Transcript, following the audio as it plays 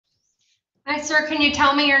Hi, sir. Can you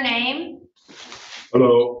tell me your name?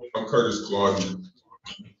 Hello, I'm Curtis Claude.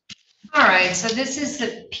 All right. So this is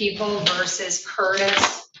the People versus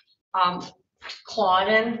Curtis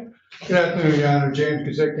Clauden. Good afternoon, Your Honor. James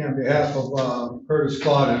Kazicki on behalf of Curtis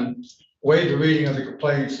Clauden. Waive the reading of the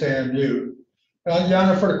complaint and stand mute. Your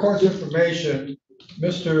Honor, for the court's information,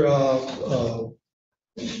 Mr.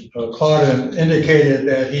 Clauden indicated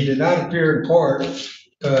that he did not appear in court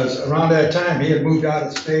because around that time he had moved out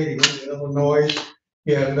of state. He went to Illinois.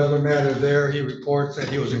 He had another matter there. He reports that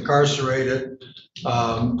he was incarcerated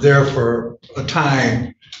there for a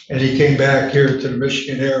time, and he came back here to the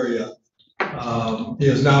Michigan area. He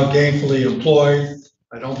is now gainfully employed.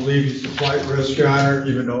 I don't believe he's a flight risk, Your Honor,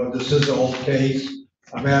 even though this is an old case.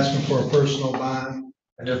 I'm asking for a personal bond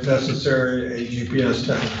and if necessary, a GPS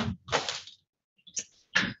tag.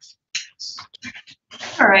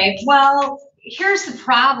 All right. Well, here's the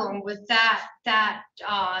problem with that.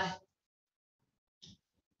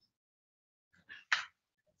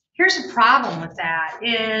 Here's the problem with that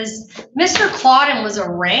is Mr. Clauden was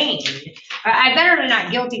arraigned. I better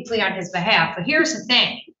not guilty plea on his behalf, but here's the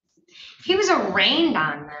thing. He was arraigned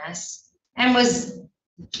on this and was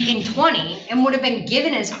in 20 and would have been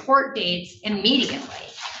given his court dates immediately.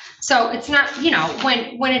 So it's not, you know,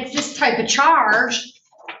 when it's this type of charge,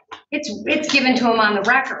 it's given to him on the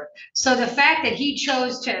record. So the fact that he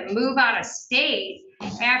chose to move out of state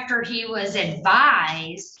after he was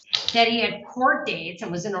advised that he had court dates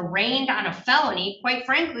and was arraigned on a felony, quite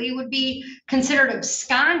frankly, would be considered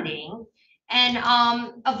absconding and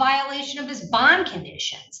a violation of his bond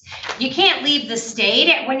conditions. You can't leave the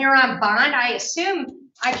state when you're on bond. I assume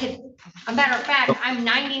I could, a matter of fact, I'm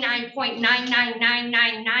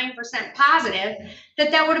 99.99999% positive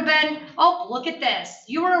that would have been, oh, look at this.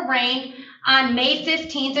 You were arraigned on May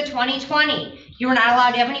 15th of 2020. You were not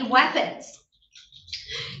allowed to have any weapons.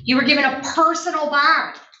 You were given a personal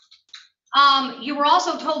bond. You were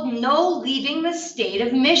also told no leaving the state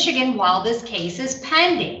of Michigan while this case is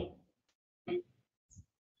pending.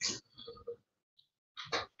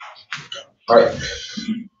 All right.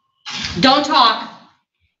 Don't talk.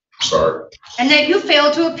 Sorry. And then you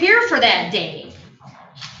failed to appear for that date.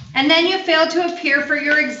 And then you failed to appear for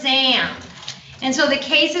your exam. And so the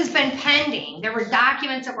case has been pending. There were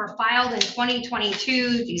documents that were filed in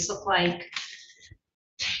 2022. These look like.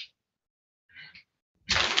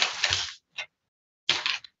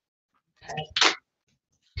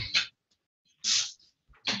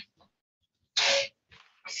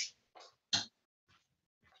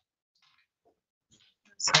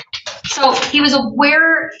 So he was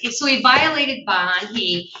aware, so he violated bond,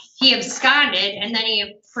 he absconded, and then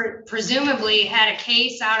he presumably had a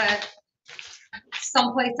case out of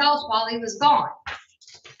someplace else while he was gone.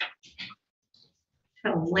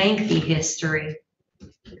 A lengthy history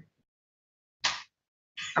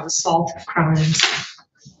of assault crimes.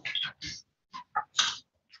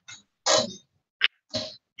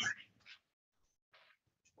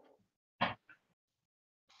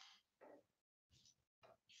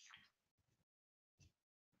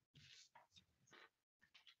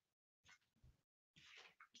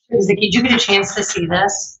 Did you get a chance to see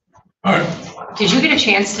this? All right. Did you get a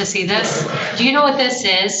chance to see this? Do you know what this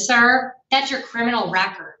is, sir? That's your criminal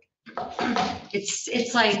record.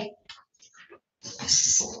 It's like.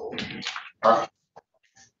 All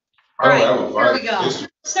right, here we go.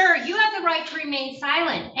 Sir, you have the right to remain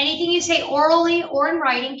silent. Anything you say orally or in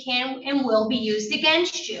writing can and will be used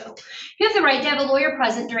against you. You have the right to have a lawyer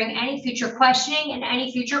present during any future questioning and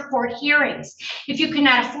any future court hearings. If you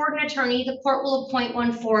cannot afford an attorney, the court will appoint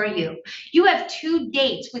one for you. You have 2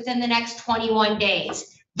 dates within the next 21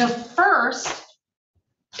 days. The first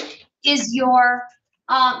is your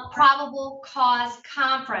probable cause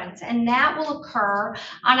conference, and that will occur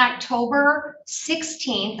on October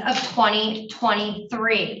 16th of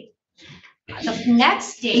 2023. The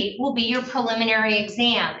next date will be your preliminary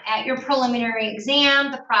exam. At your preliminary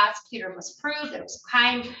exam, the prosecutor must prove that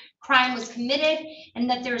crime was committed and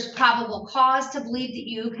that there's probable cause to believe that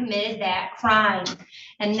you committed that crime.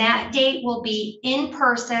 And that date will be in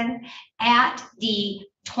person at the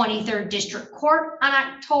 23rd District Court on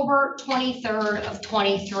October 23rd of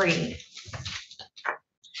 23.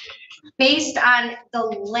 Based on the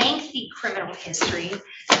lengthy criminal history,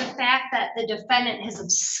 the fact that the defendant has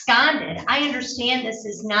absconded, I understand this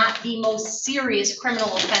is not the most serious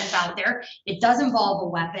criminal offense out there. It does involve a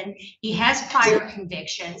weapon. He has prior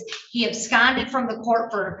convictions. He absconded from the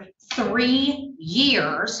court for 3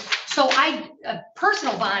 years. So a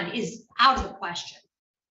personal bond is out of the question.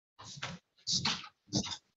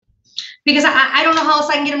 Because I don't know how else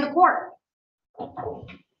I can get him to court.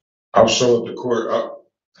 I'll show up to court.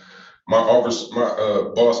 My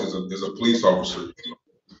boss is a police officer.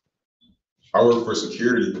 I work for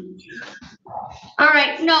security. All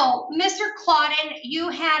right, no, Mr. Claudin, you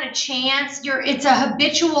had a chance. It's a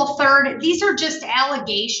habitual third. These are just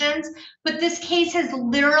allegations, but this case has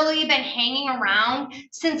literally been hanging around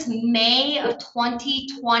since May of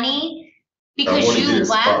 2020 because you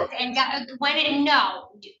left and went in. No,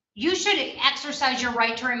 you should exercise your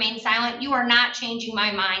right to remain silent. You are not changing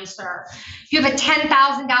my mind, sir. You have a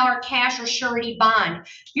 $10,000 cash or surety bond.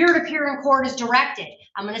 You're to appear in court as directed.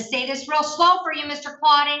 I'm going to say this real slow for you, Mr.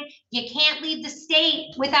 Claudin. You can't leave the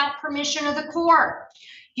state without permission of the court.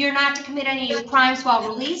 You're not to commit any new crimes while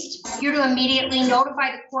released. You're to immediately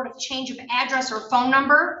notify the court of change of address or phone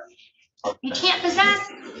number. You can't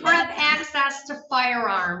possess or have access to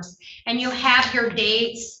firearms. And you have your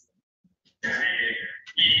dates.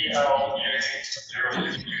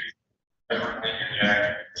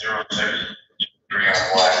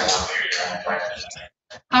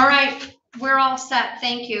 All right. We're all set.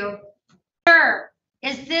 Thank you. Sir,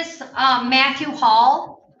 is this Matthew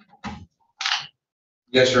Hall?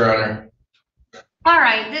 Yes, Your Honor. All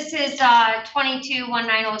right. This is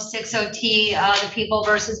 22-19060T, the People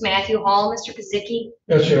versus Matthew Hall. Mr. Kazicki.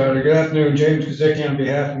 Yes, Your Honor. Good afternoon. James Kazicki on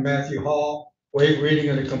behalf of Matthew Hall. Waive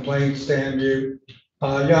reading of the complaint, stand mute.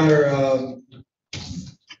 Your Honor,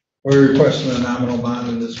 we're requesting a nominal bond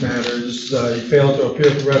in this matter. He failed to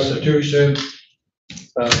appear for restitution.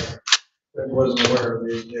 I wasn't aware of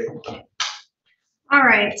the date. All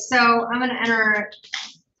right, so I'm going to enter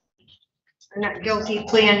a not guilty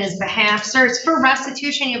plea on his behalf. Sir, it's for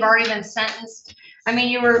restitution. You've already been sentenced. I mean,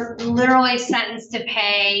 you were literally sentenced to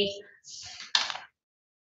pay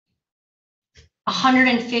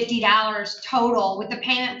 $150 total with the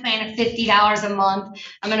payment plan of $50 a month.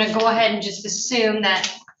 I'm going to go ahead and just assume that,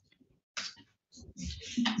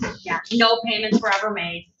 yeah, no payments were ever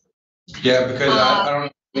made. Yeah, because I don't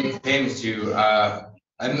make payments to.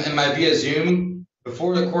 In my via Zoom,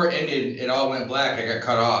 before the court ended, it all went black. I got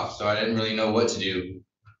cut off, so I didn't really know what to do.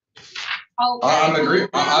 Okay. I'm agreeing.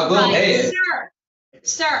 I will pay it.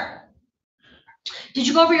 Sir, did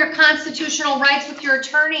you go over your constitutional rights with your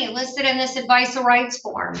attorney listed in this advice of rights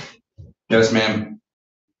form? Yes, ma'am.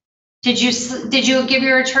 Did you give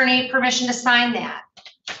your attorney permission to sign that?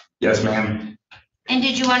 Yes, ma'am. And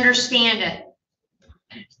did you understand it?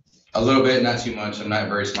 A little bit, not too much. I'm not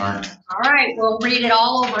very smart. All right, we'll read it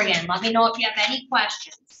all over again. Let me know if you have any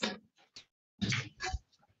questions.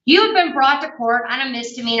 You have been brought to court on a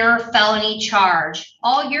misdemeanor or felony charge.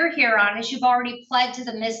 All you're here on is you've already pled to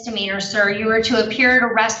the misdemeanor, sir. You were to appear at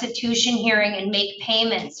a restitution hearing and make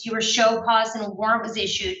payments. You were show cause and a warrant was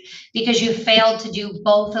issued because you failed to do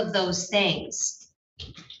both of those things.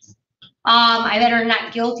 I've entered a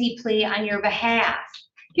not guilty plea on your behalf.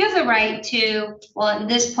 You have the right to, well, at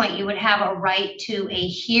this point, you would have a right to a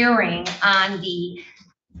hearing on the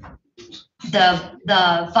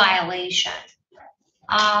violation.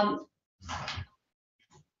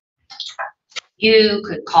 You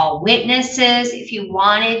could call witnesses if you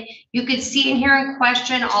wanted. You could see and hear and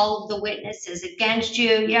question all of the witnesses against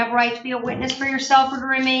you. You have a right to be a witness for yourself or to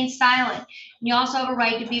remain silent. And you also have a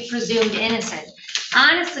right to be presumed innocent.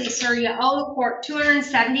 Honestly, sir, you owe the court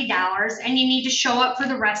 $270 and you need to show up for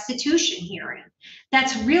the restitution hearing.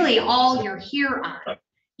 That's really all you're here on.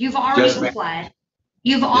 You've already pled.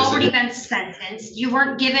 You've already been sentenced. You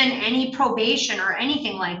weren't given any probation or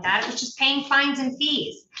anything like that. It was just paying fines and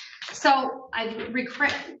fees. So I've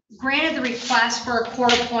granted the request for a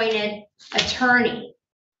court-appointed attorney.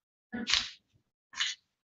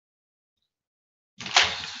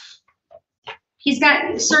 He's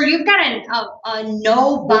got, sir, you've got a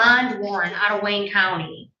no bond warrant out of Wayne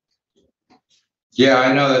County. Yeah,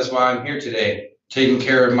 I know. That's why I'm here today, taking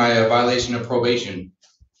care of my violation of probation.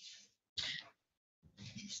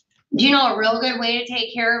 Do you know a real good way to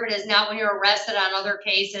take care of it is not when you're arrested on other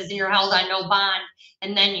cases and you're held on no bond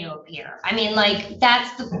and then you appear. I mean, like,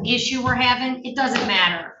 that's the issue we're having. It doesn't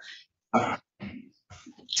matter.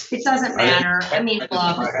 It doesn't matter. I mean, look,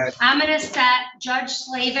 I'm going to Judge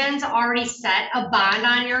Slavin's already set a bond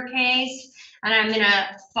on your case, and I'm going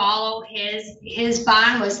to follow his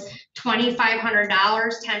bond was $2,500,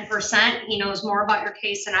 10%. He knows more about your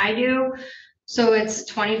case than I do. So it's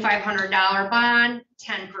 $2,500 bond,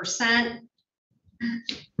 10%.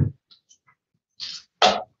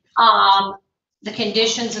 The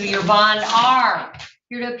conditions of your bond are: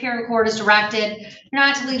 you're to appear in court as directed. You're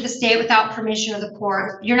not to leave the state without permission of the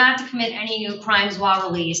court. You're not to commit any new crimes while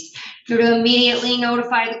released. You're to immediately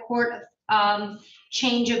notify the court of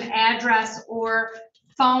change of address or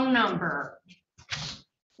phone number.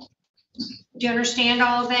 Do you understand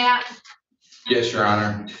all of that? Yes, Your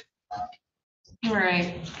Honor. All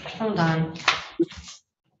right, hold on.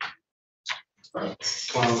 Come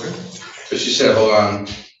on over. So she said, hold on.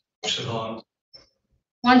 Sit on.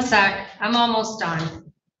 One sec, I'm almost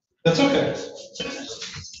done. That's okay.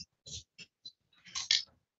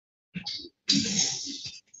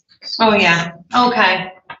 Oh, yeah,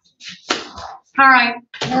 okay. All right,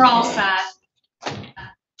 we're all set.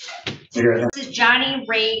 This is Johnny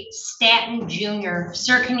Ray Staton Jr.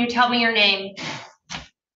 Sir, can you tell me your name?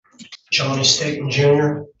 Johnny Staton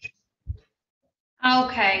Jr.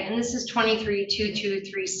 Okay, and this is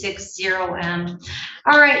 23-22360M.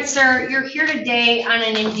 All right, sir, you're here today on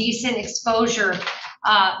an indecent exposure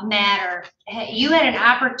matter. You had an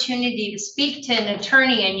opportunity to speak to an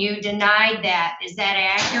attorney and you denied that. Is that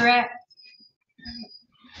accurate?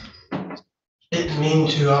 Didn't mean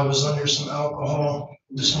to. I was under some alcohol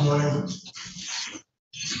this morning.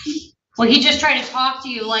 Well, he just tried to talk to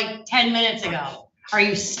you like 10 minutes ago. Are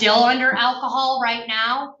you still under alcohol right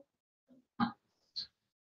now?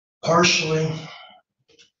 Partially.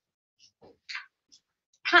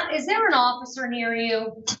 Is there an officer near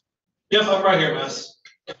you? Yep, I'm right here, miss.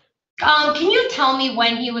 Can you tell me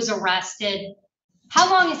when he was arrested? How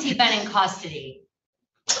long has he been in custody?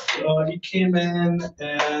 He came in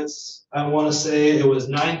as, I want to say it was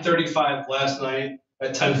 9:35 last night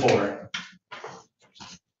at 10:04.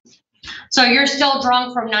 So you're still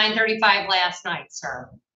drunk from 9:35 last night, sir?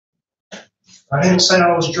 I didn't say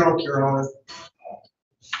I was drunk, Your Honor.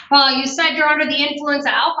 Well, you said you're under the influence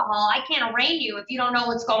of alcohol. I can't arraign you if you don't know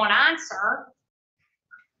what's going on, sir.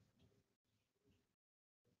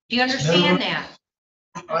 Do you understand that?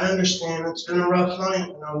 I understand. It's been a rough night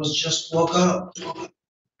and I was just woke up.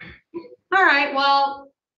 All right,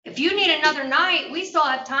 well, if you need another night, we still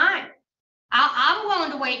have time. I'm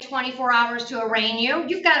willing to wait 24 hours to arraign you.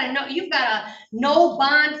 You've got a no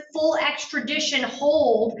bond, full extradition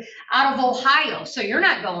hold out of Ohio, so you're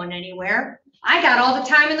not going anywhere. I got all the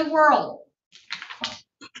time in the world.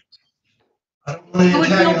 I don't want to Would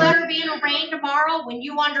you feel attack better being arraigned tomorrow when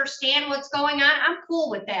you understand what's going on? I'm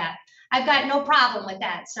cool with that. I've got no problem with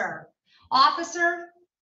that, sir. Officer?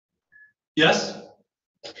 Yes?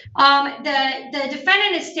 The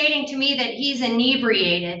defendant is stating to me that he's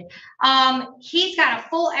inebriated. He's got a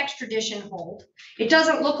full extradition hold. It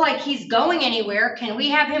doesn't look like he's going anywhere. Can we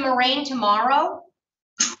have him arraigned tomorrow?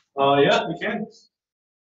 Yeah, we can.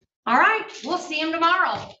 All right, we'll see him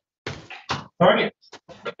tomorrow. All right.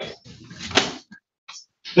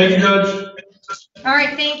 Thank you, Judge. All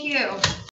right, thank you.